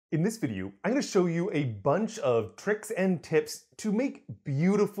In this video, I'm going to show you a bunch of tricks and tips to make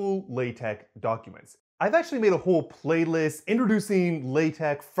beautiful LaTeX documents. I've actually made a whole playlist introducing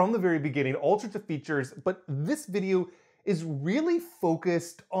LaTeX from the very beginning, all sorts of features, but this video is really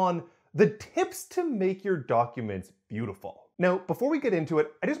focused on the tips to make your documents beautiful. Now, before we get into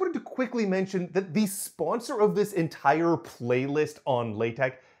it, I just wanted to quickly mention that the sponsor of this entire playlist on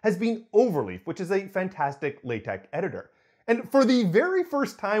LaTeX has been Overleaf, which is a fantastic LaTeX editor. And for the very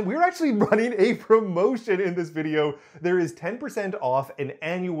first time, we're actually running a promotion in this video. There is 10% off an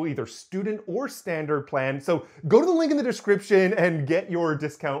annual either student or standard plan. So go to the link in the description and get your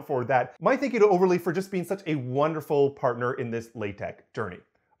discount for that. My thank you to Overleaf for just being such a wonderful partner in this LaTeX journey.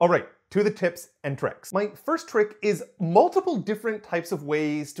 All right, to the tips and tricks. My first trick is multiple different types of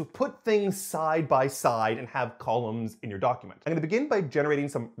ways to put things side by side and have columns in your document. I'm going to begin by generating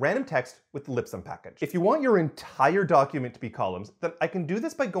some random text with the lipsum package. If you want your entire document to be columns, then I can do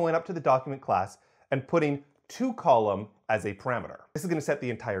this by going up to the document class and putting twocolumn as a parameter. This is going to set the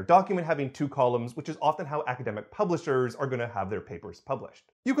entire document having two columns, which is often how academic publishers are going to have their papers published.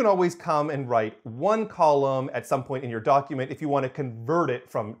 You can always come and write one column at some point in your document if you want to convert it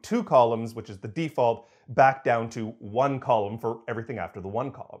from two columns, which is the default, back down to one column for everything after the one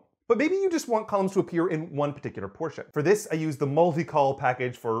column. But maybe you just want columns to appear in one particular portion. For this, I use the multicol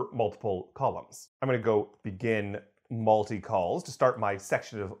package for multiple columns. I'm going to go begin multicols to start my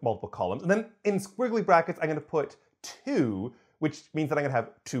section of multiple columns. And then in squiggly brackets, I'm going to put 2, which means that I'm going to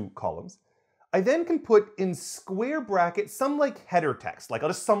have 2 columns. I then can put in square brackets some like header text, like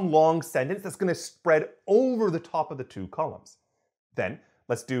just some long sentence that's going to spread over the top of the 2 columns. Then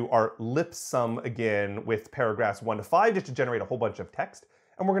let's do our lipsum again with paragraphs 1 to 5 just to generate a whole bunch of text.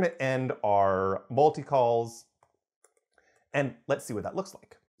 And we're going to end our multicols. And let's see what that looks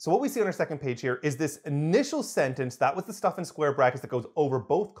like. So what we see on our second page here is this initial sentence, that was the stuff in square brackets that goes over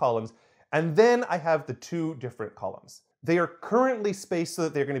both columns, and then I have the 2 different columns. They are currently spaced so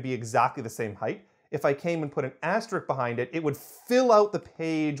that they're going to be exactly the same height. If I came and put an asterisk behind it, it would fill out the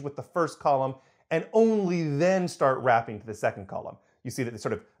page with the first column and only then start wrapping to the second column. You see that it's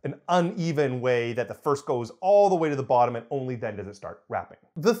sort of an uneven way that the first goes all the way to the bottom and only then does it start wrapping.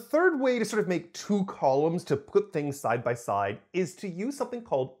 The third way to sort of make 2 columns to put things side by side is to use something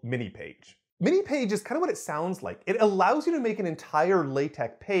called Minipage. Minipage is kind of what it sounds like. It allows you to make an entire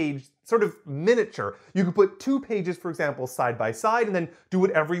LaTeX page sort of miniature. You could put 2 pages, for example, side by side and then do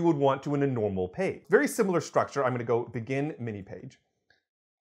whatever you would want to in a normal page. Very similar structure. I'm going to go begin Minipage.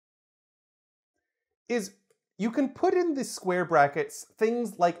 You can put in the square brackets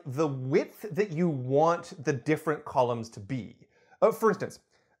things like the width that you want the different columns to be. For instance,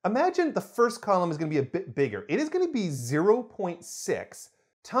 imagine the first column is going to be a bit bigger. It is going to be 0.6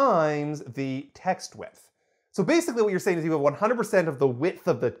 times the text width. So basically what you're saying is you have 100% of the width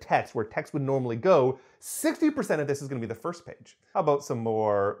of the text where text would normally go. 60% of this is going to be the first page. How about some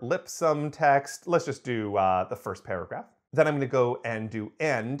more lipsum text? Let's just do the first paragraph. Then I'm going to go and do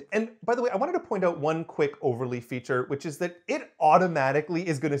end. And by the way, I wanted to point out one quick Overleaf feature, which is that it automatically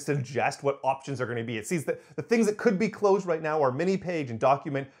is going to suggest what options are going to be. It sees that the things that could be closed right now are Minipage and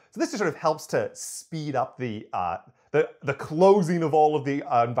document. So this just sort of helps to speed up the closing of all of the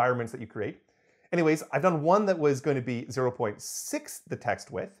environments that you create. Anyways, I've done one that was going to be 0.6 the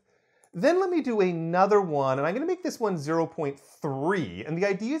text width. Then let me do another one, and I'm going to make this one 0.3, and the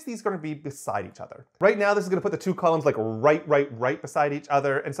idea is these are going to be beside each other. Right now, this is going to put the 2 columns like right beside each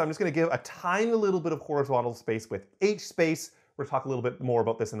other, and so I'm just going to give a tiny little bit of horizontal space with hspace. We'll talk a little bit more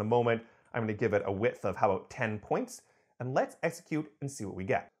about this in a moment. I'm going to give it a width of, how about 10 points, and let's execute and see what we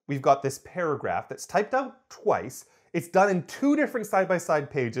get. We've got this paragraph that's typed out twice. It's done in 2 different side-by-side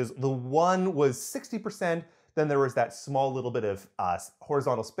pages. The one was 60%, then there was that small little bit of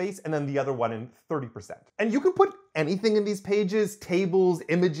horizontal space, and then the other one in 30%. And you can put anything in these pages, tables,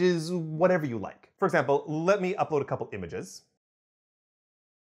 images, whatever you like. For example, let me upload a couple images.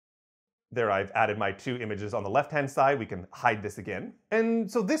 There, I've added my 2 images on the left-hand side. We can hide this again. And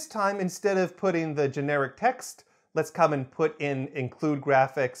so this time, instead of putting the generic text, let's come and put in include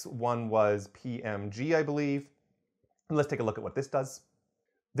graphics. One was PMG, I believe. And let's take a look at what this does.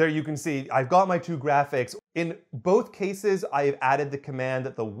 There you can see I've got my 2 graphics. In both cases, I've added the command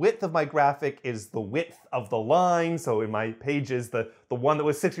that the width of my graphic is the width of the line. So in my pages, the one that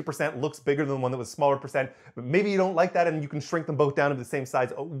was 60% looks bigger than the one that was smaller percent. But maybe you don't like that and you can shrink them both down to the same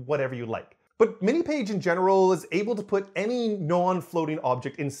size, whatever you like. But Minipage in general is able to put any non-floating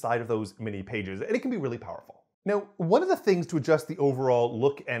object inside of those mini pages, and it can be really powerful. Now, one of the things to adjust the overall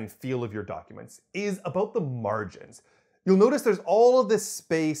look and feel of your documents is about the margins. you'll notice there's all of this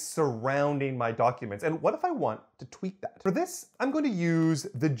space surrounding my documents. And what if I want to tweak that? For this, I'm going to use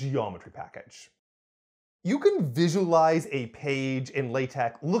the geometry package. You can visualize a page in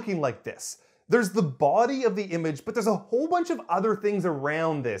LaTeX looking like this. There's the body of the image, but there's a whole bunch of other things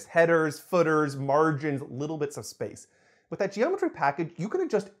around this: headers, footers, margins, little bits of space. With that geometry package, you can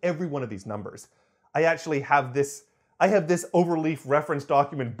adjust every one of these numbers. I actually have this Overleaf reference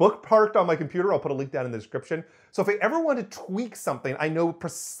document bookmarked on my computer. I'll put a link down in the description. So if I ever want to tweak something, I know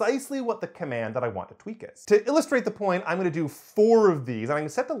precisely what the command that I want to tweak is. To illustrate the point, I'm going to do 4 of these, and I'm going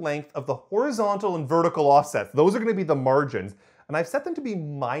to set the length of the horizontal and vertical offsets. Those are going to be the margins, and I've set them to be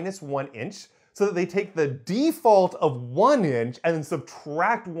 -1 inch, so that they take the default of 1 inch and then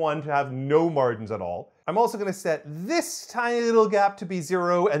subtract 1 to have no margins at all. I'm also going to set this tiny little gap to be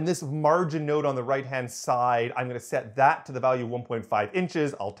 0, and this margin node on the right-hand side, I'm going to set that to the value of 1.5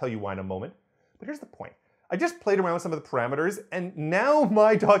 inches. I'll tell you why in a moment. But here's the point. I just played around with some of the parameters, and now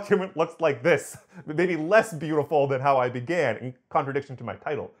my document looks like this. Maybe less beautiful than how I began, in contradiction to my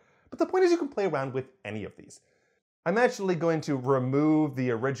title. But the point is you can play around with any of these. I'm actually going to remove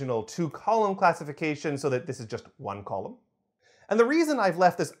the original 2-column classification so that this is just 1 column. And the reason I've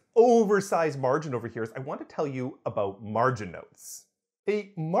left this oversized margin over here is I want to tell you about margin nodes.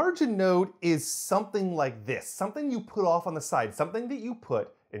 A margin node is something like this, something you put off on the side, something that you put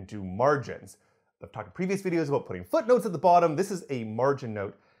into margins. I've talked in previous videos about putting footnotes at the bottom. This is a margin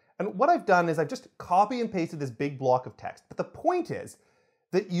node. And what I've done is I've just copy and pasted this big block of text. But the point is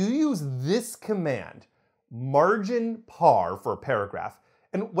that you use this command, margin par for a paragraph,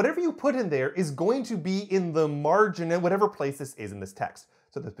 and whatever you put in there is going to be in the margin at whatever place this is in this text.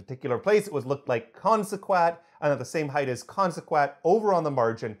 So this particular place, it would look like consequat, and at the same height as consequat over on the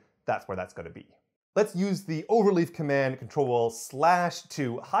margin, that's where that's going to be. Let's use the Overleaf command Control//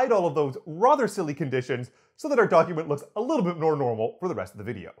 to hide all of those rather silly conditions so that our document looks a little bit more normal for the rest of the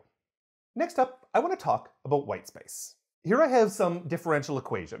video. Next up, I want to talk about Whitespace. Here I have some differential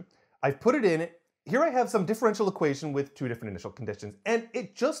equation. I've put it in. Here I have some differential equation with 2 different initial conditions, and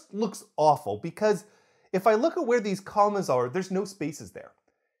it just looks awful because if I look at where these commas are, there's no spaces there.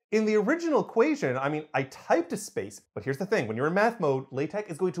 In the original equation, I typed a space, but here's the thing. When you're in math mode, LaTeX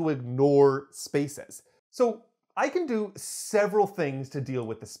is going to ignore spaces. So I can do several things to deal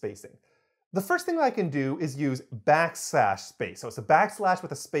with the spacing. The first thing I can do is use \space. So it's a backslash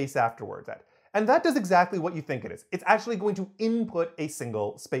with a space afterwards. And that does exactly what you think it is. It's actually going to input a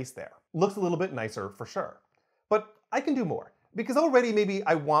single space there. Looks a little bit nicer for sure. But I can do more, because already maybe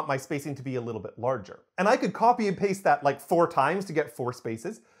I want my spacing to be a little bit larger. And I could copy and paste that like 4 times to get 4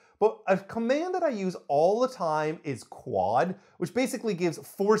 spaces. But a command that I use all the time is quad, which basically gives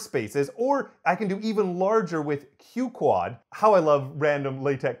 4 spaces, or I can do even larger with qquad. How I love random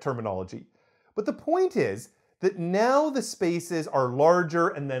LaTeX terminology. But the point is that now the spaces are larger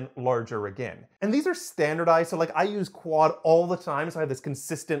and then larger again. And these are standardized, so like I use quad all the time, so I have this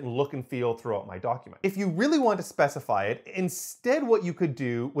consistent look and feel throughout my document. If you really want to specify it, instead what you could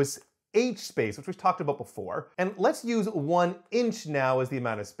do was hspace, which we've talked about before. And let's use 1 inch now as the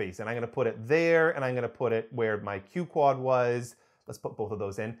amount of space. And I'm going to put it there, and I'm going to put it where my qquad was. Let's put both of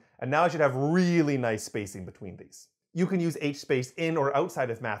those in. And now I should have really nice spacing between these. You can use hspace in or outside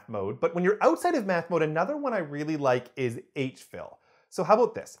of math mode, but when you're outside of math mode, another one I really like is hfill. So how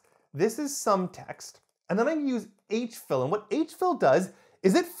about this? This is some text, and then I use hfill, and what hfill does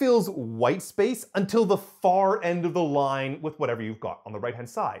is it fills white space until the far end of the line with whatever you've got on the right-hand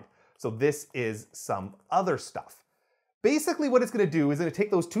side. So this is some other stuff. Basically what it's going to do is going to take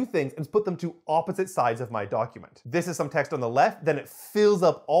those 2 things and put them to opposite sides of my document. This is some text on the left, then it fills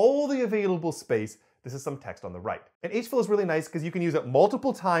up all the available space. This is some text on the right. And hfill is really nice because you can use it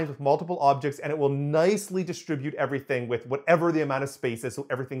multiple times with multiple objects, and it will nicely distribute everything with whatever the amount of space is, so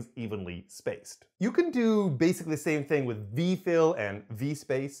everything's evenly spaced. You can do basically the same thing with vfill and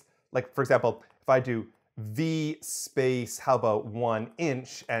vspace. Like for example, if I do vspace, how about 1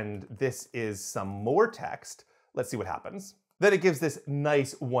 inch, and this is some more text, let's see what happens. Then it gives this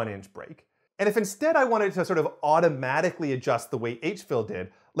nice 1 inch break. And if instead I wanted to sort of automatically adjust the way hfill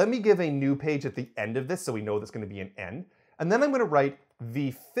did, let me give a new page at the end of this so we know that's going to be an end. And then I'm going to write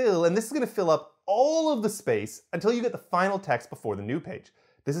vfill, and this is going to fill up all of the space until you get the final text before the new page.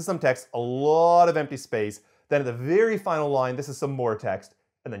 This is some text, a lot of empty space. Then at the very final line, this is some more text,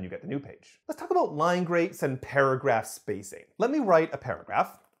 and then you get the new page. Let's talk about line breaks and paragraph spacing. Let me write a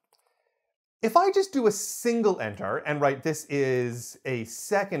paragraph. If I just do a single enter and write this is a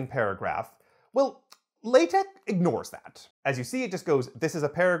second paragraph, well, LaTeX ignores that. As you see, it just goes, this is a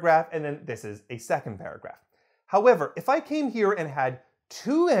paragraph, and then this is a second paragraph. However, if I came here and had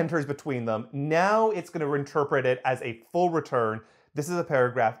 2 enters between them, now it's going to interpret it as a full return. This is a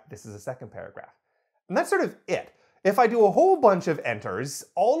paragraph, this is a second paragraph. And that's sort of it. If I do a whole bunch of enters,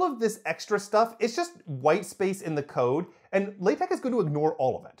 all of this extra stuff is just white space in the code, and LaTeX is going to ignore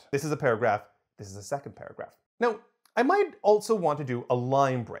all of it. This is a paragraph, this is a second paragraph. Now, I might also want to do a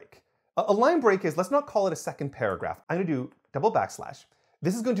line break. A line break is, let's not call it a second paragraph. I'm going to do double backslash.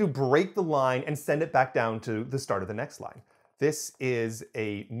 This is going to break the line and send it back down to the start of the next line. This is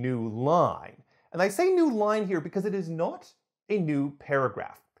a new line. And I say new line here because it is not a new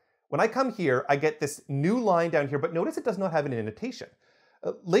paragraph. When I come here, I get this new line down here, but notice it does not have an indentation.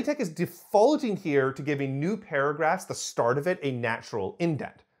 LaTeX is defaulting here to giving new paragraphs, the start of it, a natural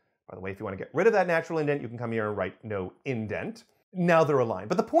indent. By the way, if you want to get rid of that natural indent, you can come here and write no indent. Now they're aligned.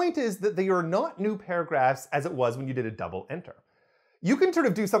 But the point is that they are not new paragraphs as it was when you did a double enter. You can sort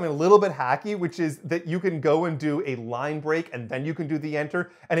of do something a little bit hacky, which is that you can go and do a line break and then you can do the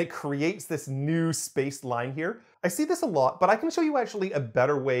enter, and it creates this new spaced line here. I see this a lot, but I can show you actually a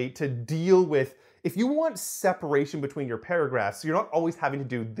better way to deal with if you want separation between your paragraphs, so you're not always having to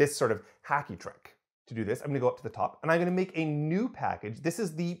do this sort of hacky trick. To do this, I'm going to go up to the top and I'm going to make a new package. This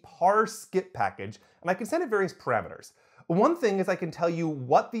is the parskip package, and I can set it various parameters. One thing is I can tell you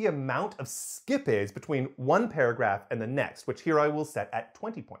what the amount of skip is between one paragraph and the next, which here I will set at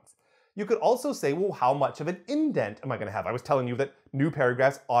 20 points. You could also say, well, how much of an indent am I going to have? I was telling you that new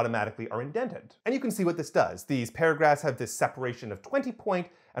paragraphs automatically are indented. And you can see what this does. These paragraphs have this separation of 20 points,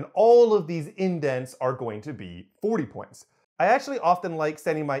 and all of these indents are going to be 40 points. I actually often like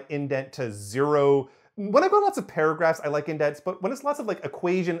setting my indent to 0. When I've got lots of paragraphs, I like indents, but when it's lots of like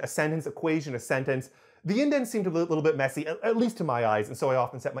equation, a sentence, equation, a sentence, the indents seem to be a little bit messy, at least to my eyes, and so I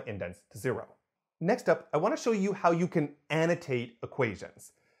often set my indents to 0. Next up, I want to show you how you can annotate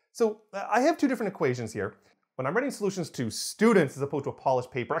equations. So I have 2 different equations here. When I'm writing solutions to students as opposed to a polished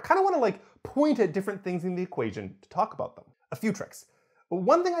paper, I kind of want to like point at different things in the equation to talk about them. A few tricks.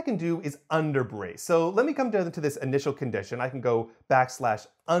 One thing I can do is underbrace. So let me come down to this initial condition. I can go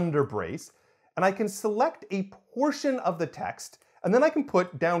 \underbrace, and I can select a portion of the text, and then I can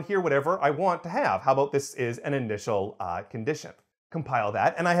put down here whatever I want to have. How about this is an initial condition? Compile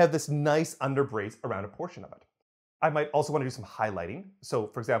that, and I have this nice underbrace around a portion of it. I might also want to do some highlighting. So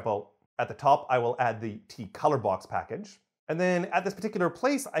for example, at the top, I will add the tcolorbox package. And then at this particular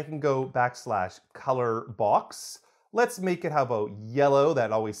place, I can go \colorbox. Let's make it, how about yellow?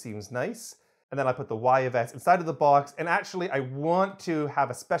 That always seems nice. And then I put the y of s inside of the box. And actually, I want to have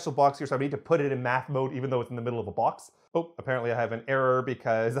a special box here, so I need to put it in math mode, even though it's in the middle of a box. Oh, apparently I have an error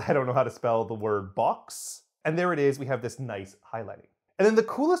because I don't know how to spell the word box. And there it is, we have this nice highlighting. And then the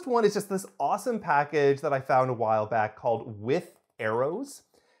coolest one is just this awesome package that I found a while back called with arrows.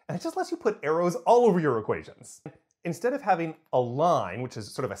 And it just lets you put arrows all over your equations. Instead of having a line, which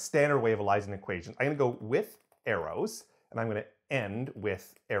is sort of a standard way of analyzing equations, I'm going to go with arrows, and I'm going to end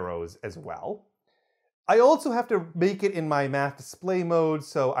with arrows as well. I also have to make it in my math display mode,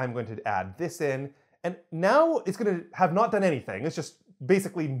 so I'm going to add this in. And now it's going to have not done anything. It's just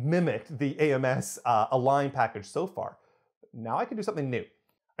basically mimicked the AMS align package so far. Now I can do something new.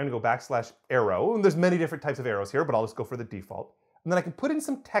 I'm going to go \arrow, and there's many different types of arrows here, but I'll just go for the default. And then I can put in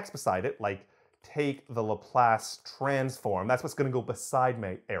some text beside it, like take the Laplace transform. That's what's going to go beside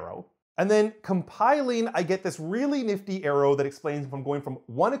my arrow. And then compiling, I get this really nifty arrow that explains if I'm going from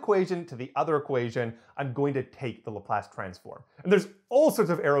one equation to the other equation, I'm going to take the Laplace transform. And there's all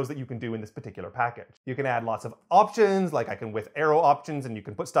sorts of arrows that you can do in this particular package. You can add lots of options, like I can with arrow options, and you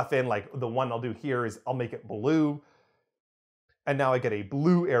can put stuff in, like the one I'll do here is I'll make it blue. And now I get a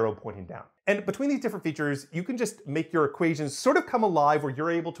blue arrow pointing down. And between these different features, you can just make your equations sort of come alive where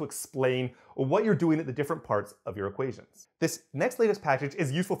you're able to explain what you're doing at the different parts of your equations. This next latest package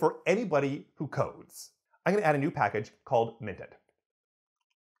is useful for anybody who codes. I'm going to add a new package called minted.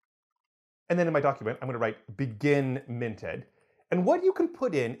 And then in my document, I'm going to write begin minted. And what you can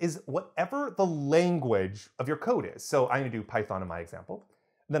put in is whatever the language of your code is. So I'm going to do Python in my example.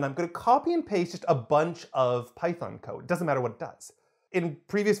 Then I'm going to copy and paste just a bunch of Python code. It doesn't matter what it does. In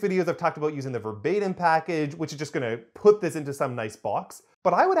previous videos, I've talked about using the verbatim package, which is just going to put this into some nice box.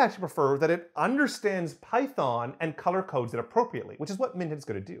 But I would actually prefer that it understands Python and color codes it appropriately, which is what minted is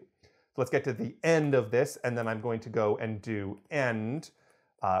going to do. So let's get to the end of this, and then I'm going to go and do end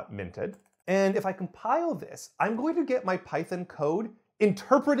minted. And if I compile this, I'm going to get my Python code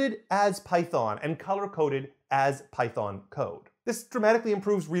interpreted as Python and color coded as Python code. This dramatically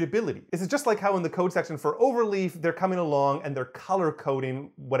improves readability. This is just like how in the code section for Overleaf, they're coming along and they're color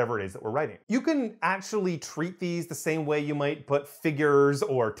coding whatever it is that we're writing. You can actually treat these the same way you might put figures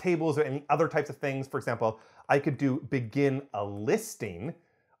or tables or any other types of things. For example, I could do begin a listing.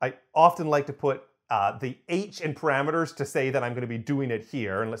 I often like to put the H in parameters to say that I'm going to be doing it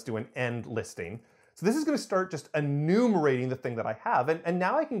here, and let's do an end listing. So this is going to start just enumerating the thing that I have, and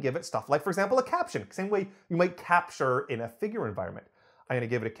now I can give it stuff like, for example, a caption, same way you might capture in a figure environment. I'm going to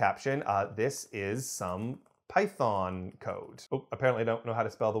give it a caption. This is some Python code. Oh, apparently I don't know how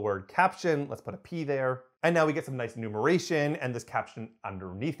to spell the word caption. Let's put a P there. And now we get some nice enumeration and this caption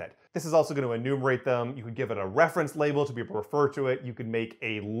underneath it. This is also going to enumerate them. You could give it a reference label to be able to refer to it. You could make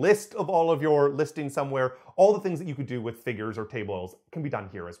a list of all of your listings somewhere. All the things that you could do with figures or tables can be done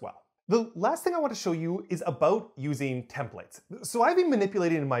here as well. The last thing I want to show you is about using templates. So I've been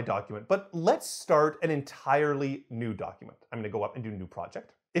manipulating in my document, but let's start an entirely new document. I'm going to go up and do new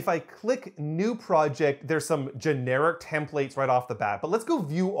project. If I click new project, there's some generic templates right off the bat, but let's go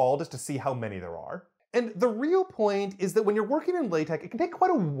view all just to see how many there are. And the real point is that when you're working in LaTeX, it can take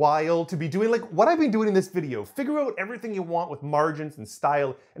quite a while to be doing like what I've been doing in this video. Figure out everything you want with margins and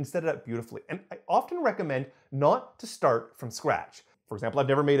style and set it up beautifully. And I often recommend not to start from scratch. For example, I've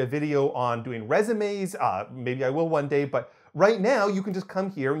never made a video on doing resumes. Maybe I will one day, but right now you can just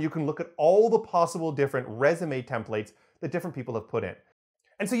come here and you can look at all the possible different resume templates that different people have put in.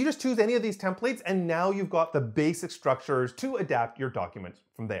 And so you just choose any of these templates and now you've got the basic structures to adapt your document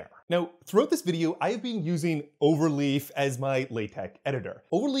from there. Now, throughout this video, I've been using Overleaf as my LaTeX editor.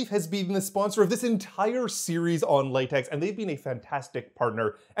 Overleaf has been the sponsor of this entire series on LaTeX and they've been a fantastic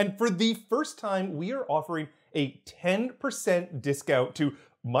partner. And for the first time, we are offering a 10% discount to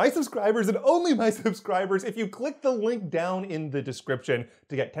my subscribers and only my subscribers if you click the link down in the description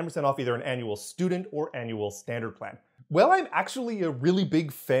to get 10% off either an annual student or annual standard plan. Well, I'm actually a really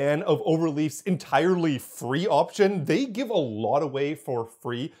big fan of Overleaf's entirely free option. They give a lot away for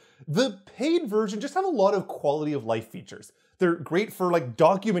free. The paid version just have a lot of quality of life features. They're great for like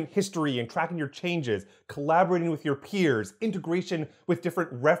document history and tracking your changes, collaborating with your peers, integration with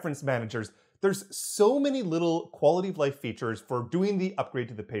different reference managers. There's so many little quality of life features for doing the upgrade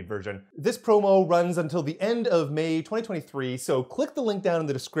to the paid version. This promo runs until the end of May 2023, so click the link down in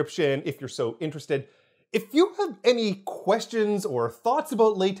the description if you're so interested. If you have any questions or thoughts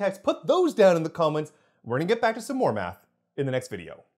about LaTeX, put those down in the comments. We're gonna get back to some more math in the next video.